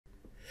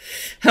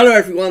Hello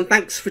everyone,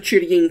 thanks for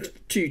tuning in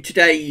to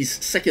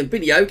today's second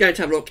video. Going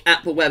to have a look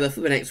at the weather for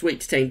the next week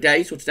to 10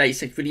 days. For today's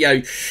second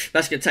video,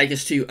 that's going to take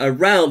us to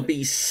around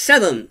the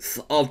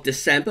 7th of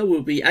December.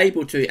 We'll be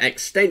able to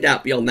extend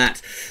out beyond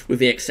that with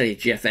the extended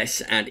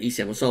GFS and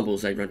ECM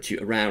ensembles. They run to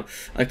around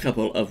a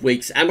couple of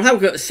weeks. And we'll have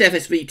a look at the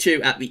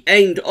CFS-V2 at the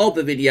end of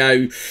the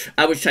video,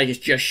 which takes us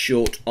just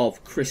short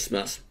of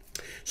Christmas.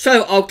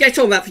 So I'll get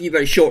on that for you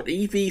very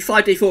shortly. The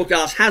 5-day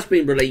forecast has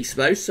been released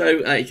though,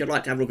 so if you'd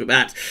like to have a look at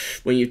that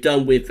when you're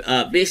done with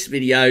this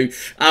video,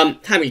 have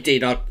a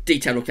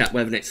detailed look at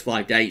weather the next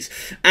 5 days.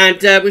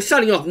 And we're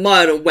starting off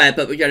mild and wet,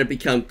 but we're going to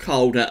become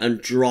colder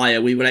and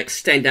drier. We will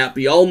extend out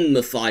beyond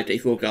the 5-day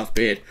forecast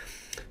period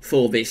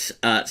for this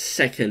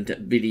second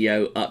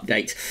video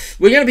update.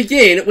 We're going to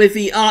begin with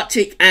the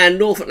Arctic and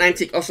North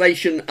Atlantic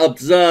Oscillation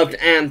Observed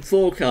and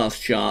Forecast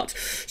chart.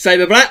 So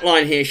the black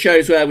line here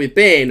shows where we've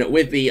been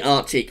with the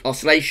Arctic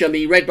Oscillation.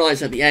 The red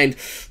lines at the end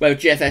where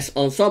GFS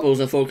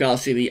ensembles are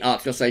forecasting the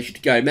Arctic Oscillation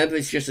to go. Remember,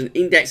 it's just an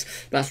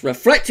index that's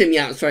reflecting the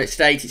atmospheric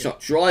state. It's not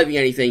driving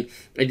anything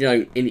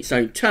in its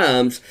own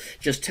terms.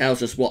 It just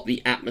tells us what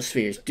the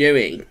atmosphere is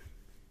doing.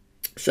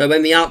 So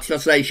when the Arctic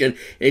Oscillation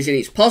is in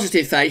its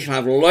positive phase, you'll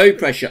have low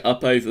pressure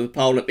up over the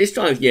pole. At this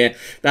time of year,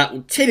 that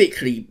will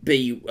typically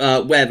be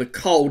where the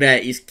cold air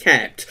is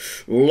kept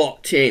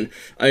locked in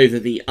over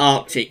the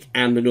Arctic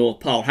and the North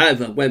Pole.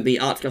 However, when the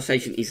Arctic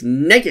Oscillation is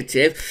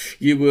negative,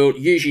 you will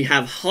usually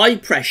have high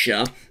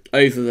pressure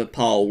over the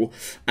pole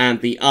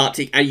and the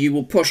Arctic, and you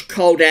will push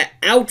cold air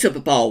out of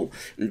the pole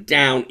and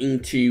down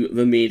into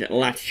the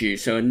mid-latitude.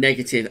 So a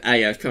negative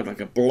AO is kind of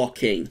like a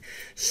blocking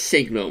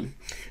signal.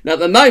 Now, at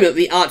the moment,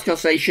 the Arctic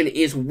Oscillation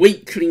is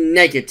weakly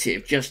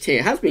negative just here.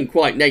 It has been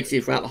quite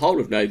negative throughout the whole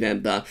of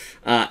November,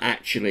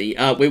 actually.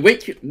 We're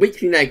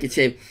weakly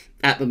negative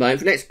at the moment.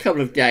 For the next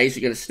couple of days,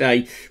 we're going to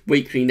stay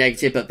weakly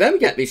negative, but then we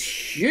get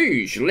this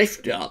huge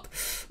lift up,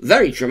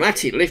 very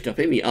dramatic lift up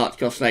in the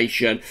Arctic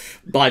Oscillation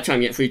by the time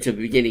we get through to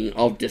the beginning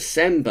of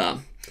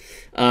December.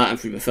 And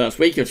through the first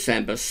week of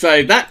December.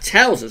 So that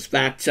tells us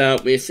that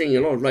we're seeing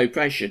a lot of low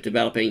pressure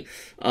developing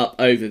up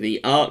over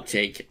the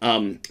Arctic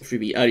through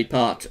the early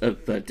part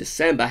of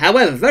December.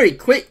 However, very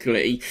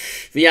quickly,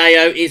 the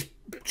AO is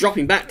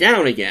dropping back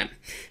down again.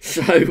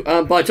 So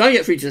by the time you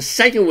get through to the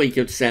second week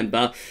of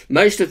December,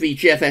 most of the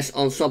GFS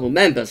ensemble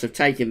members have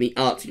taken the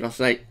Arctic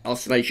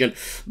Oscillation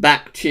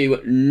back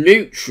to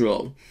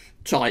neutral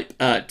type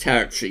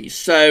territory.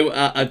 So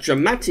a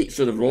dramatic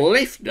sort of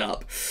lift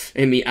up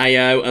in the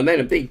AO and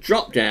then a big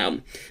drop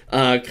down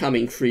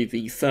coming through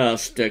the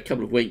first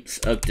couple of weeks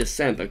of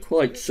December.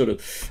 Quite sort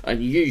of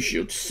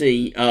unusual to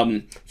see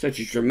such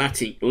a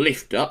dramatic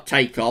lift up,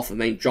 take off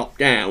and then drop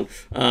down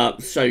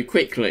so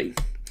quickly.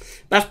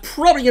 That's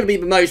probably going to be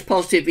the most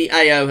positive the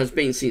AO has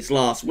been since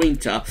last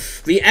winter.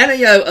 The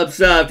NAO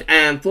observed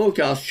and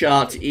forecast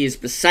chart is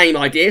the same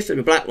idea. So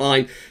the black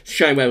line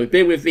showing where we've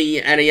been with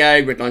the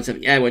NAO, red lines up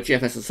the air where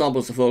GFS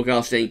ensembles are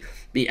forecasting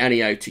the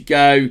NAO to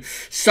go.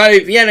 So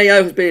the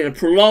NAO has been in a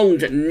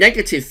prolonged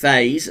negative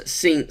phase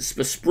since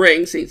the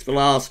spring, since the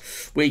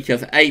last week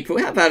of April.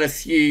 We have had a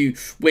few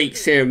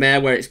weeks here and there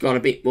where it's gone a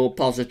bit more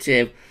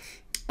positive.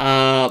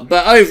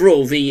 But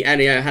overall, the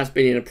NAO has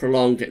been in a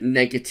prolonged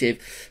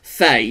negative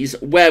phase.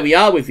 Where we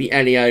are with the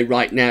NAO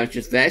right now is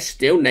just there,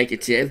 still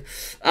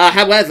negative.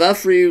 However,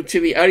 through to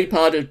the early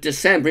part of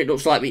December, it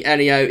looks like the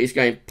NAO is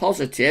going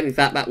positive. In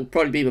fact, that will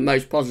probably be the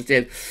most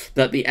positive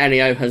that the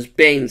NAO has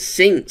been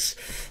since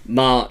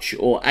March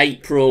or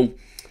April.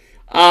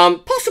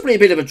 Possibly a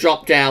bit of a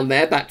drop down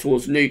there, back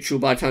towards neutral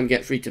by the time we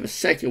get through to the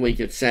second week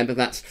of December.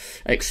 That's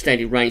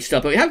extended range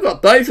stuff. But we have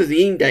got both of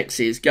the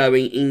indexes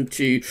going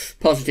into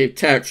positive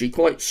territory,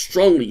 quite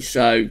strongly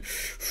so,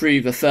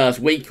 through the first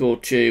week or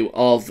two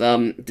of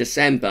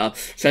December.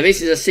 So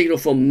this is a signal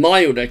for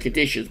milder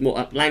conditions, more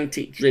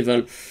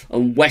Atlantic-driven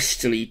and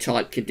westerly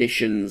type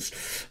conditions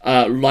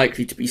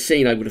likely to be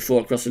seen, I would have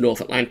thought, across the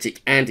North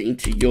Atlantic and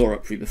into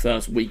Europe through the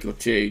first week or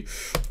two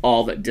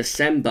of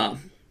December.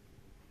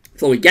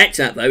 Before we get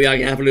to that, though, we are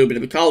going to have a little bit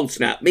of a cold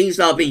snap. Means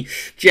there'll be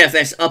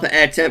GFS upper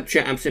air temperature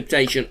and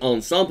precipitation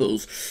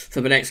ensembles for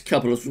the next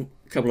couple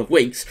of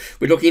weeks.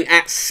 We're looking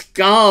at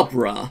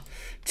Scarborough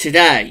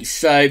today.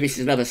 So this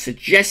is another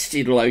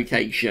suggested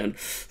location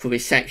for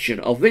this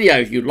section of video.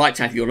 If you'd like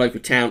to have your local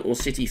town or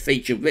city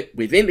featured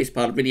within this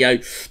part of the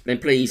video, then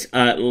please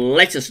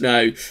let us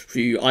know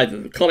through either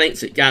the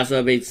comments at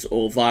Westerlies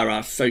or via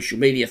our social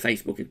media,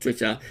 Facebook and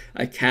Twitter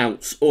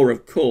accounts, or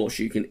of course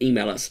you can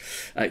email us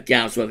at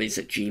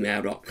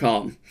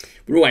westerlies@gmail.com.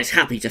 We're always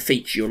happy to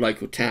feature your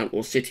local town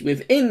or city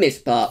within this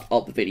part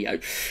of the video.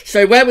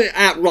 So where we're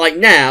at right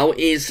now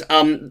is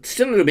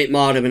still a little bit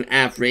milder than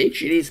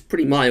average. It is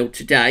pretty mild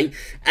today.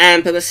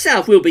 And for the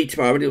south will be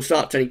tomorrow. It'll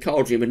start turning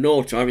colder in the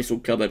north tomorrow. It's all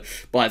covered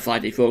by a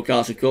 5-day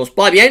forecast, of course.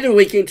 By the end of the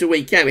week into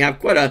weekend, we have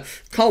quite a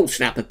cold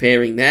snap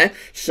appearing there.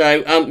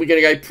 So we're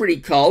going to go pretty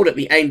cold at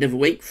the end of the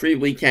week, through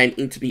the weekend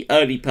into the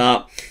early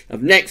part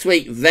of next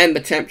week. Then the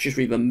temperatures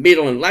through the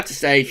middle and latter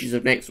stages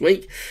of next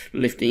week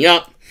lifting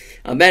up.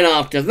 And then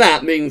after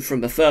that, moving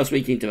from the first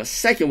week into the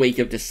second week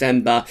of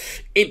December,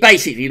 it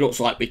basically looks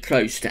like we're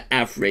close to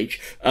average.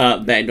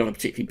 They're not a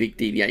particularly big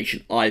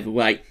deviation either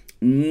way.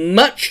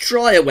 Much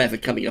drier weather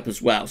coming up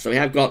as well. So we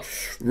have got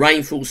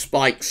rainfall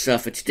spikes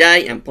for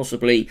today and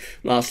possibly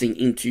lasting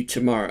into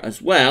tomorrow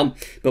as well.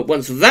 But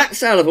once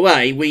that's out of the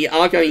way, we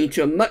are going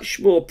into a much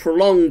more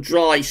prolonged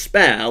dry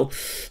spell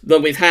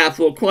than we've had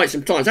for quite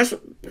some time. That's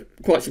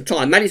quite some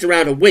time. That is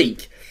around a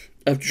week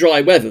of dry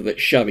weather that's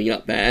showing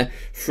up there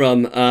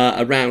from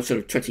around sort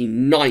of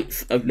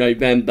 29th of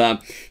November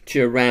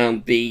to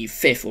around the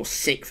 5th or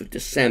 6th of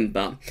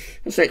December.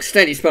 That's an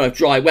extended spell of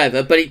dry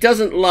weather, but it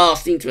doesn't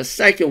last into a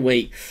second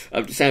week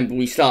of December.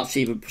 We start to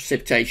see the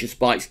precipitation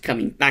spikes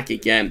coming back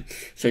again,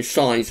 so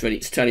signs that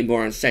it's turning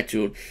more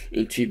unsettled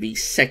into the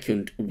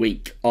second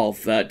week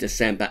of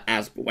December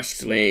as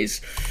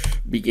westerlies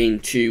begin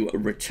to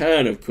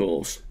return, of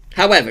course.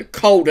 However,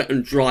 colder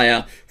and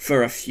drier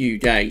for a few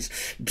days.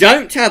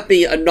 Don't have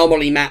the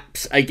anomaly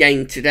maps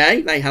again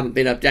today. They haven't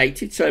been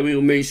updated, so we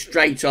will move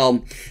straight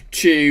on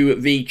to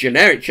the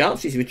generic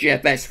charts. This is the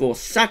GFS for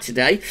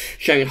Saturday,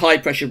 showing high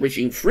pressure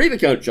reaching through the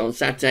country on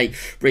Saturday,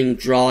 bring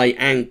dry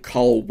and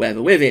cold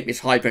weather with it. This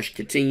high pressure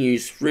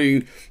continues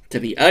through to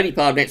the early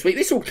part of next week.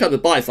 This is all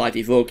covered by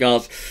 5D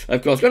forecast.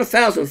 Of course, got a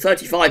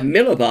 1,035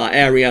 millibar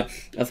area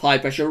of high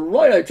pressure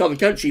right over top of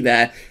the country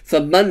there for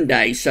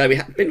Monday. So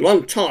it has been a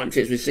long time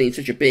since we've seen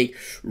such a big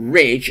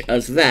ridge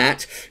as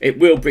that. It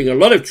will bring a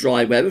lot of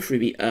dry weather through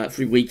the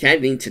through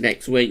weekend into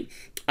next week.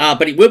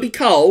 But it will be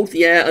cold.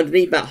 The air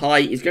underneath that high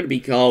is going to be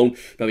cold.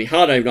 There'll be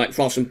hard overnight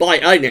frost. And by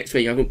early next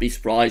week, I wouldn't be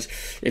surprised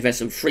if there's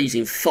some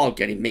freezing fog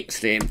getting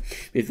mixed in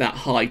with that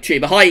high too.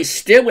 The high is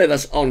still with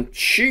us on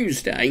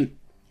Tuesday.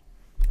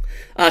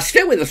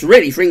 Still with us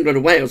really for England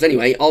and Wales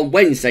anyway on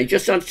Wednesday,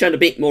 just starting to turn a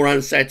bit more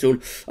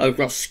unsettled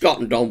across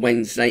Scotland on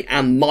Wednesday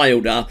and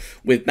milder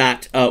with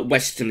that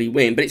westerly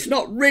wind. But it's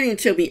not really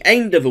until the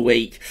end of the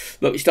week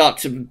that we start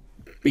to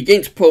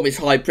begin to pull this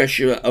high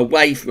pressure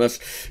away from us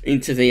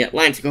into the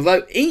Atlantic,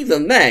 although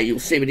even there you'll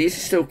see that it is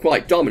still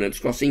quite dominant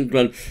across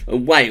England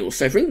and Wales.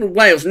 So for England and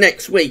Wales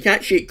next week,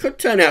 actually it could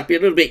turn out to be a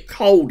little bit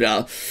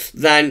colder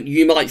than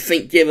you might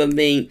think given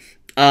the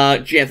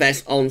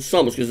GFS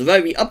ensembles, because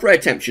although the upper air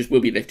temperatures will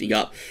be lifting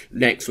up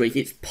next week,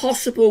 it's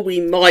possible we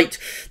might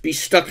be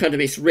stuck under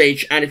this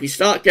ridge, and if we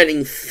start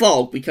getting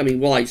fog becoming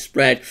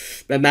widespread,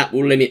 then that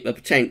will limit the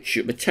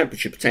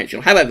temperature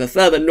potential. However,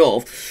 further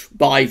north,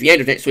 by the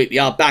end of next week, we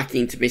are back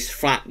into this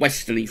flat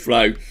westerly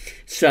flow.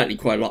 Certainly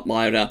quite a lot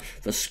milder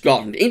for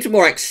Scotland. Into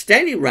more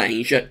extended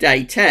range at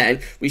day 10,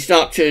 we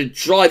start to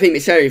drive in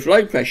this area of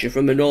low pressure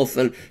from the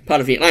northern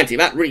part of the Atlantic.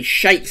 That really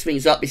shakes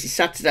things up. This is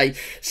Saturday,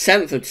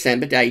 7th of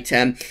December, day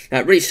 10.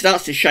 That really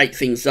starts to shake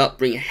things up,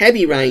 bring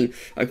heavy rain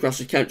across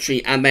the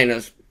country, and then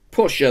a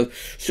push of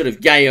sort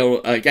of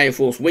gale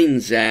force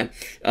winds there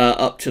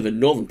up to the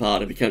northern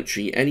part of the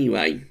country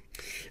anyway.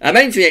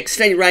 Into the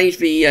extended range,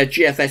 the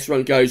GFS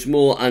run goes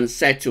more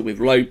unsettled with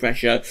low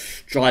pressure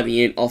driving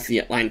in off the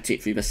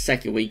Atlantic through the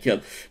second week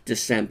of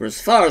December. As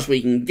far as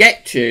we can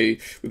get to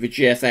with the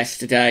GFS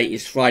today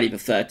is Friday the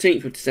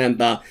 13th of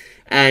December.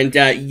 And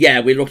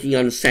yeah, we're looking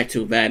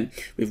unsettled then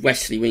with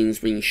westerly winds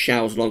bringing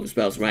showers, longer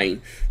spells of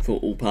rain for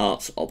all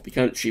parts of the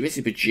country. This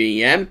is the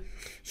GEM.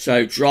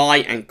 So dry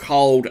and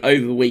cold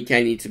over the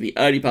weekend into the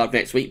early part of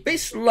next week.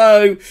 This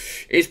low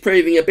is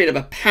proving a bit of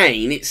a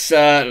pain. It's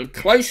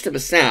close to the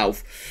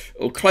south,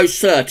 or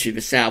closer to the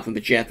south than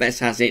the GFS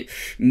has it.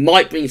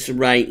 Might bring some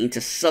rain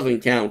into southern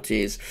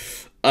counties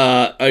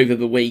over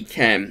the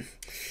weekend.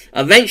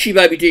 Eventually,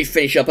 though, we do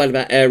finish up under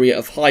that area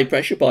of high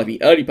pressure by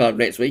the early part of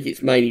next week.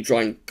 It's mainly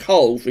dry and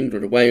cold for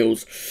England and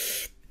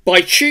Wales.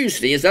 By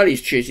Tuesday, as early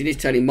as Tuesday, it is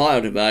turning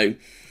milder though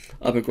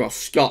up across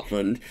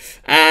Scotland,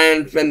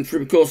 and then through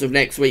the course of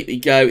next week we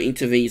go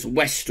into these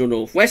west or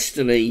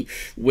northwesterly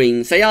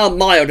winds. They are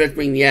milder to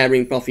bring the air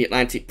in off the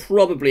Atlantic,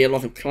 probably a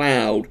lot of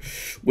cloud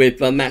with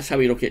them. That's how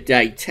we look at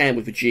day 10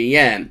 with the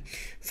GM.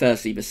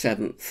 Thursday the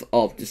 7th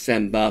of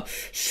December.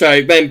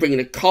 So then bringing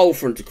a cold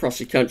front across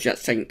the country,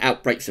 that's taking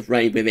outbreaks of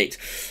rain with it,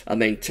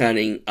 and then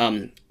turning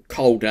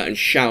colder and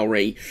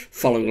showery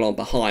following along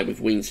behind, with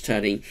winds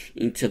turning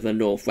into the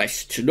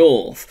northwest to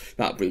north.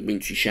 That'll bring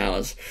wintry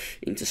showers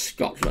into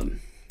Scotland.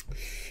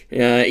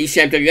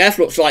 ECMWF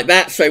looks like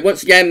that. So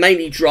once again,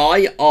 mainly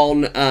dry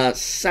on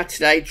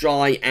Saturday,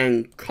 dry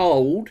and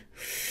cold.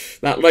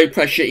 That low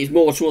pressure is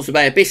more towards the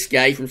Bay of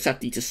Biscay from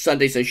Saturday to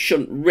Sunday, so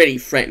shouldn't really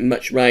threaten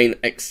much rain,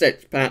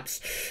 except perhaps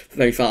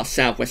very far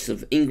southwest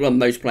of England.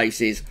 Most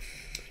places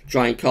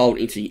dry and cold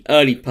into the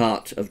early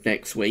part of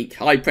next week.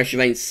 High pressure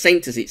then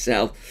centres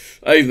itself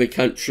over the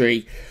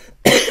country,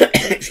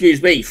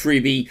 excuse me,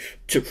 through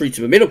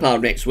to the middle part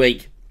of next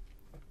week.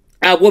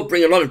 Would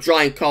bring a lot of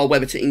dry and cold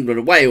weather to England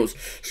and Wales.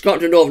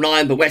 Scotland and Northern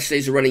Ireland, the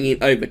westerlies are running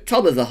in over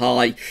top of the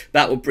high.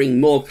 That will bring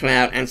more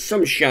cloud and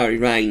some showery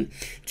rain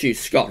to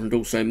Scotland,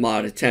 also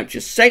milder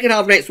temperatures. Second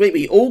half of next week,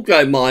 we all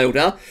go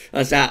milder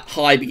as that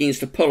high begins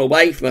to pull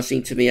away from us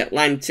into the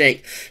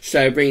Atlantic.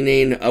 So bringing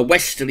in a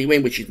westerly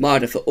wind, which is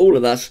milder for all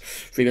of us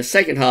through the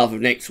second half of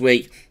next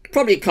week.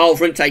 probably a cold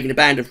front taking a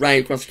band of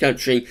rain across the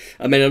country,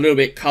 and then a little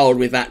bit cold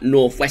with that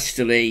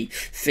northwesterly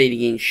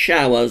feeding in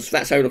showers.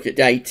 That's how we look at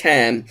day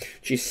 10,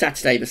 which is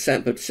Saturday the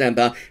 7th of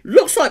December.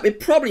 Looks like we're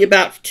probably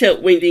about to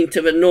tilt wind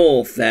into the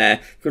north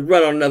there. Could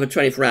run on another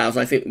 24 hours.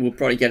 I think we'll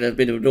probably get a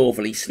bit of a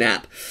northerly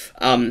snap,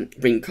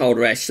 bring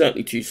colder air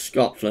certainly to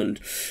Scotland.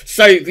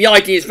 So the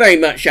idea is very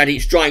much that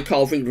it's dry and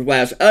cold for England and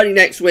Wales early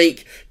next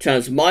week,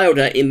 turns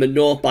milder in the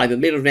north by the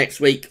middle of next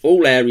week.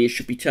 All areas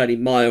should be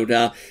turning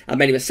milder, and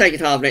then in the second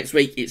half of next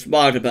week it's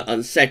milder but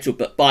unsettled,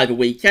 but by the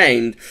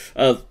weekend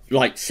of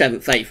like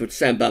 7th, 8th of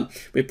December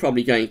we're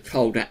probably going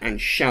colder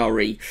and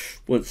showery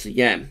once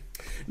again.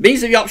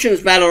 These are the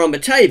options that are on the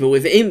table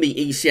within the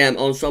ECM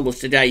ensembles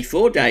today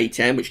for day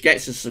 10, which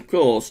gets us, of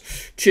course,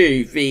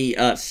 to the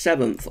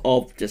 7th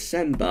of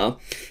December.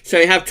 So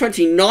you have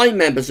 29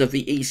 members of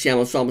the ECM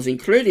ensembles,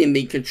 including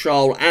the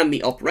control and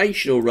the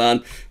operational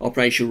run.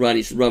 Operational run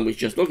is the run we're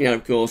just looking at,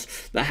 of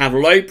course, that have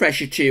low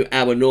pressure to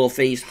our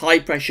northeast, high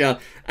pressure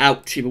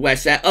out to the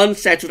west. They're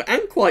unsettled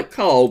and quite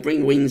cold,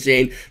 bring winds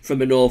in from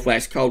the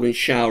northwest, cold and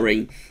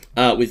showering.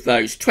 With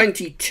those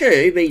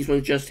 22, these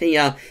ones just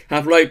here,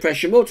 have low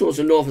pressure more towards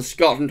the north of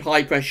Scotland,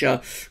 high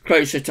pressure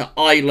closer to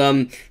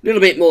Ireland, a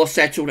little bit more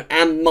settled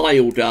and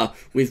milder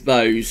with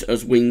those,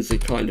 as winds are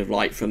kind of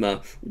like from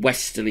a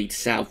westerly to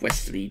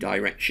southwesterly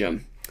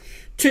direction.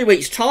 2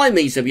 weeks time,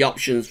 these are the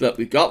options that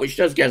we've got, which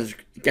does get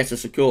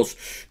us, of course,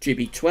 to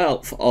the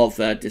 12th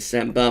of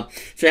December.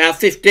 So you have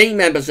 15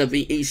 members of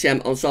the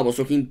ECM ensembles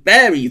looking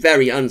very,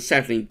 very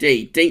unsettled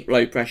indeed. Deep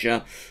low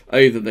pressure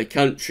over the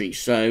country,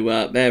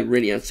 so they're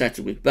really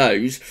unsettled with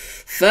those.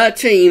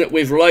 13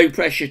 with low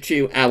pressure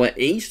to our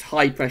east,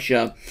 high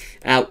pressure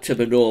out to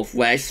the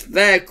northwest.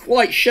 They're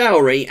quite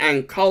showery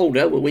and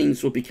colder. The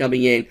winds will be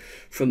coming in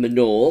from the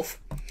north.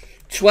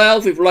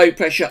 12 with low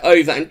pressure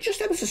over and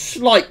just ever so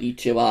slightly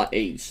to our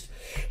east.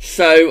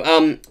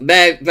 So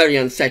they're very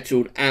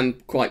unsettled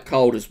and quite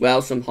cold as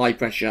well. Some high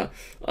pressure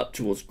up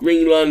towards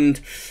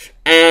Greenland.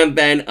 And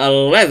then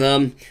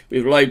 11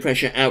 with low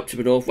pressure out to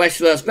the northwest.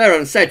 So that's very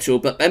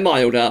unsettled, but they're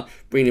milder,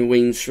 bringing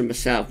winds from the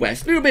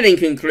southwest. A little bit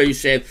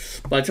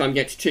inconclusive by the time you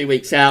get to 2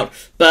 weeks out,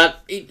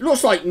 but it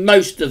looks like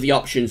most of the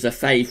options are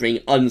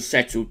favouring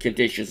unsettled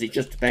conditions. It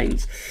just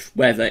depends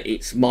whether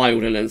it's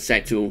mild and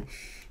unsettled,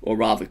 or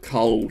rather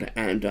cold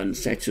and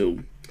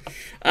unsettled.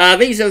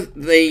 These are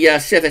the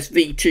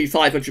CFS-V2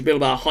 500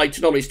 millibar height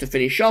anomalies to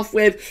finish off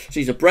with. So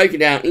these are broken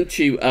down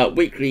into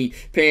weekly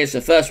periods.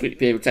 The first weekly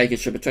period will take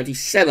us from the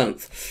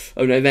 27th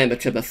of November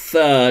to the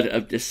 3rd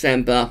of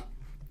December.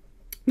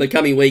 The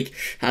coming week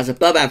has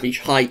above average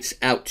heights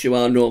out to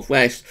our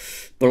northwest,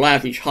 below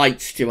average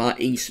heights to our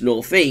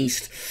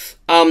east-northeast.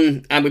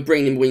 And we're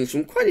bringing winds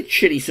from quite a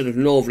chilly sort of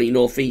northerly,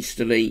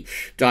 northeasterly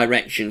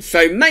direction.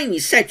 So mainly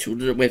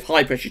settled with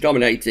high pressure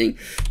dominating,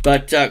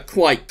 but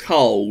quite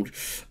cold,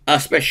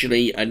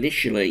 especially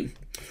initially.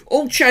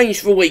 All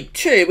changed for week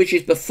 2, which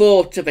is the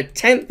 4th to the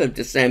 10th of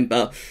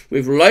December,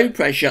 with low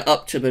pressure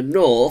up to the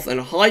north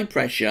and high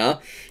pressure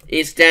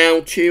is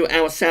down to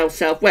our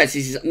south-southwest.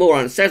 This is more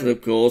unsettled,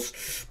 of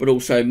course, but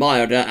also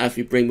milder as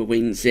we bring the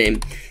winds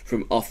in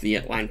from off the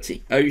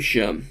Atlantic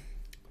Ocean.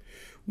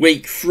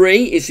 Week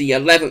 3 is the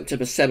 11th to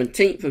the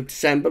 17th of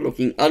December,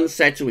 looking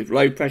unsettled with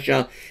low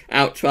pressure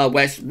out to our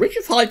west, ridge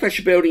of high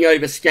pressure building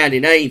over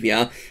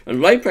Scandinavia,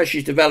 and low pressure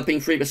is developing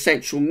through the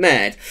central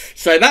Med.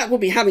 So that will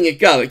be having a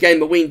go. Again,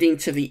 the wind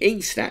into the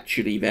east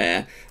actually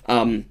there,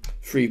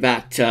 through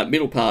that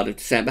middle part of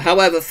December.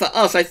 However, for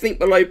us, I think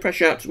the low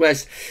pressure out to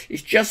west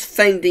is just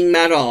fending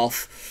that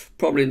off.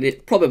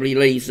 Probably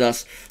leaves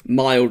us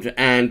mild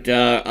and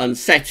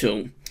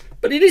unsettled.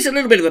 But it is a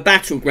little bit of a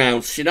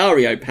battleground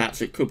scenario, perhaps,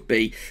 that could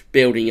be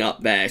building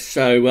up there.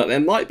 So there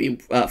might be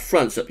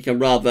fronts that become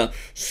rather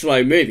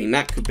slow-moving.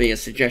 That could be a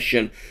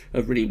suggestion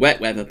of really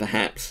wet weather,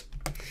 perhaps.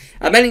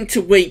 And then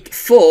into week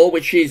 4,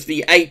 which is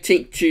the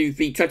 18th to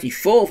the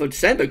 24th of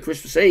December,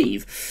 Christmas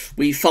Eve,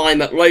 we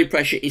find that low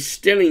pressure is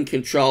still in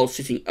control,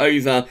 sitting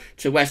over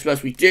to west of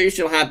us. We do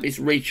still have this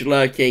ridge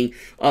lurking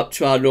up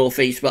to our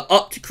northeast, but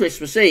up to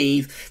Christmas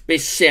Eve,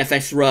 this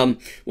CFS run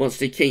wants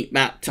to keep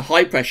that to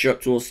high pressure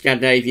up towards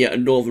Scandinavia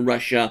and northern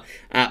Russia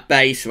at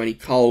bay, so any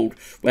cold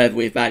weather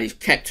we've had is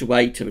kept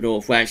away to the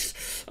northwest,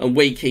 and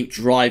we keep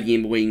driving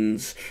in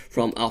winds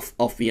from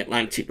off the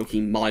Atlantic,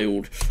 looking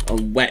mild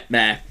and wet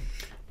there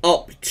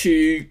up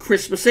to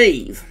Christmas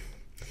Eve.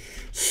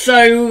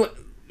 So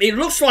it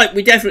looks like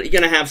we're definitely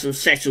going to have some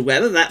settled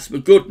weather. That's the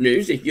good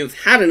news. If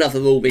you've had enough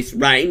of all this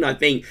rain, I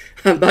think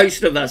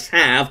most of us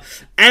have,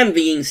 and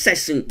the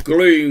incessant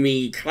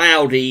gloomy,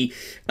 cloudy,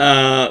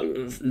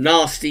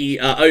 nasty,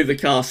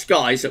 overcast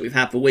skies that we've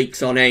had for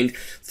weeks on end,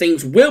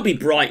 things will be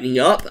brightening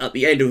up at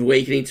the end of the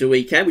week and into the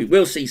weekend. We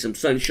will see some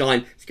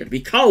sunshine. It's going to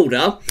be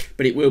colder,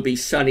 but it will be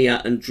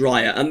sunnier and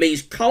drier. And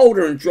these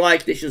colder and dry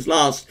conditions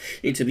last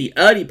into the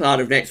early part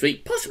of next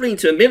week, possibly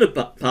into the middle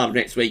part of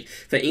next week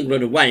for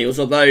England and Wales,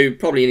 although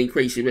probably an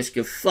increasing risk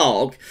of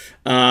fog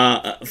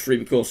through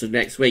the course of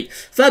next week.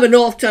 Further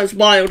north turns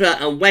milder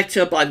and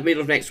wetter by the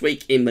middle of next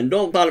week in the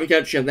northern part of the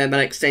country, and then that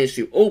extends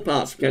to all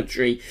parts of the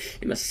country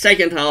in the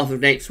second half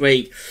of next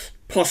week.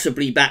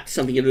 Possibly back to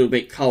something a little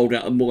bit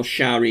colder and more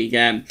showery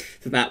again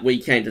for that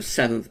weekend of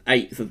 7th,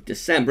 8th of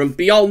December. And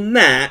beyond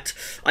that,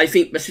 I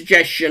think the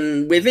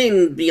suggestion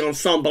within the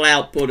ensemble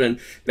output and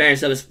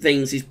various other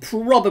things is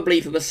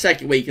probably for the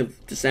second week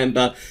of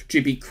December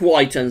to be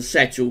quite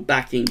unsettled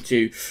back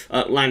into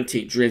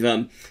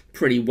Atlantic-driven,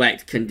 pretty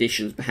wet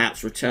conditions,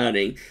 perhaps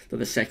returning for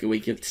the second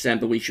week of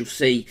December. We shall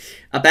see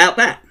about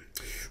that.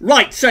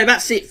 Right, so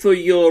that's it for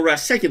your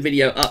second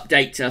video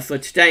update for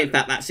today. In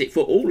fact, that's it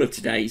for all of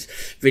today's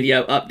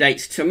video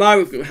updates.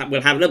 Tomorrow,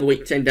 we'll have another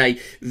week 10-day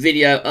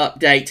video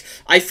update.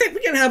 I think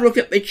we're going to have a look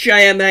at the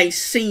JMA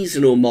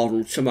seasonal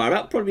model tomorrow.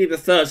 That'll probably be the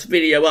first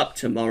video up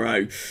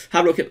tomorrow.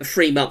 Have a look at the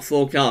 3-month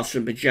forecast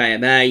from the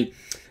JMA.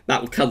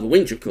 That will cover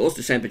winter, of course,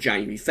 December,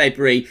 January,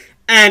 February.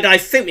 And I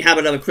think we have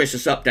another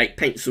Christmas update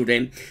penciled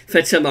in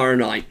for tomorrow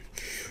night.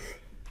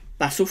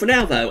 That's all for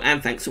now, though,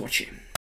 and thanks for watching.